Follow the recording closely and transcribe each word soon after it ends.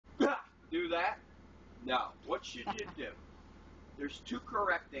that? No. What should you do? There's 2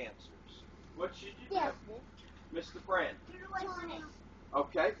 correct answers. What should you do? Mr. Brand? Turn away from it.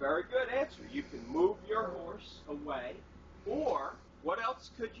 Okay, very good answer. You can move your horse away, or what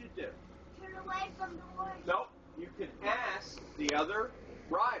else could you do? Turn away from the horse. Nope. You can ask the other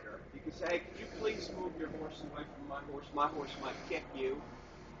rider. You can say, hey, could you please move your horse away from my horse? My horse might kick you.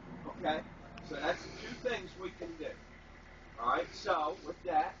 Okay? So that's 2 things we can do. All right, so with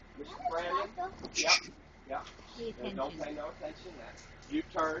that, Mr. Brandon. Yep. Don't pay no attention to that. You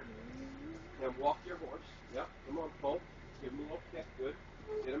turn and walk your horse. Yep. Come on, pull. Give him a little kick. Good.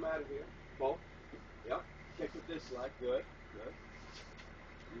 Get him out of here. Pull. Yep. Kick with this leg. Good. Good.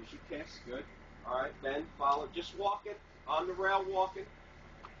 Use your kicks. Good. All right, then follow. Just walking on the rail, walking.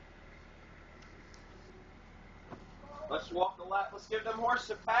 Let's walk the lap. Let's give them horse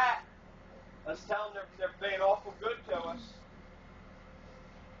a pat. Let's tell them they're being awful good to us.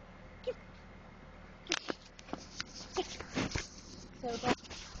 So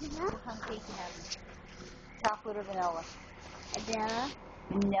what kind of cake you having? Chocolate or vanilla? Vanilla.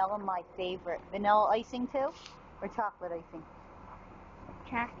 Vanilla, my favorite. Vanilla icing too? Or chocolate icing?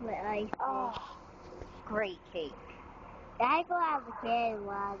 Chocolate icing. Oh, great cake. I go have a candle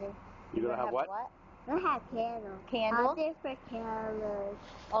water. You're going to have what? I have candles. Candles? All different colors.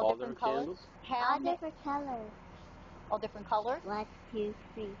 All different colors? Candles? All different colors. All different colors? 1, 2,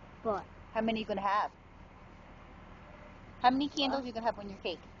 3, 4. How many are you going to have? How many candles are you going to have on your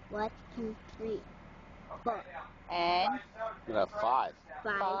cake? 1, 2, 3, 4. And? You're going to have 5.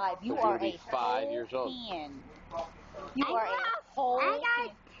 5. You So are you'll be 5 years old. Hand. You are a whole I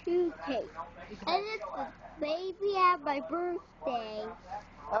got 2 cakes. And it's the baby at my birthday.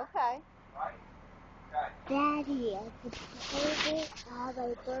 Okay. Daddy, it's the baby at my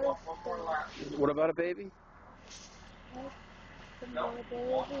birthday. What about a baby? My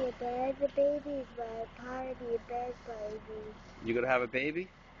baby, there's a baby, my party, there's baby. You going to have a baby?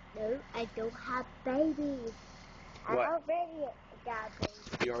 No, I don't have babies. What? I already got a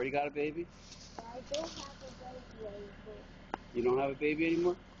baby. You already got a baby? I don't have a baby anymore. You don't have a baby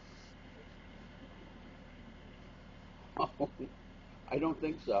anymore? Oh, I don't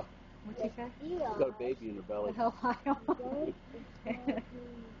think so. What's your say? You got a baby in the belly. Oh, I don't.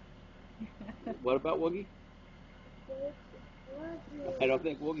 What about Woogie? I don't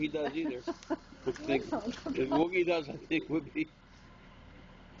think Woogie does either. I think if Woogie does, I think would be.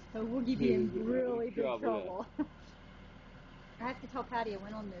 So Woogie be in really big trouble. Yeah. I have to tell Patty I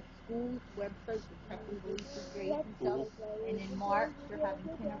went on the school's website to check the releases grades and stuff, and in March they're having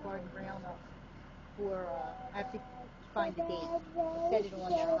kindergarten roundup for, I have to find the date. Set it on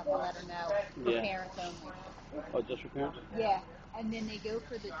there, I'll have to let her know. For parents only. Oh, just for parents? Yeah, and then they go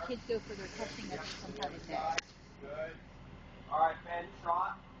for the kids go for their testing that's sometime in May. Good. All right, Ben,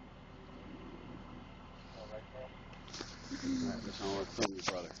 trot. All right, listen, I'll film your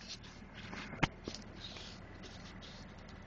brother.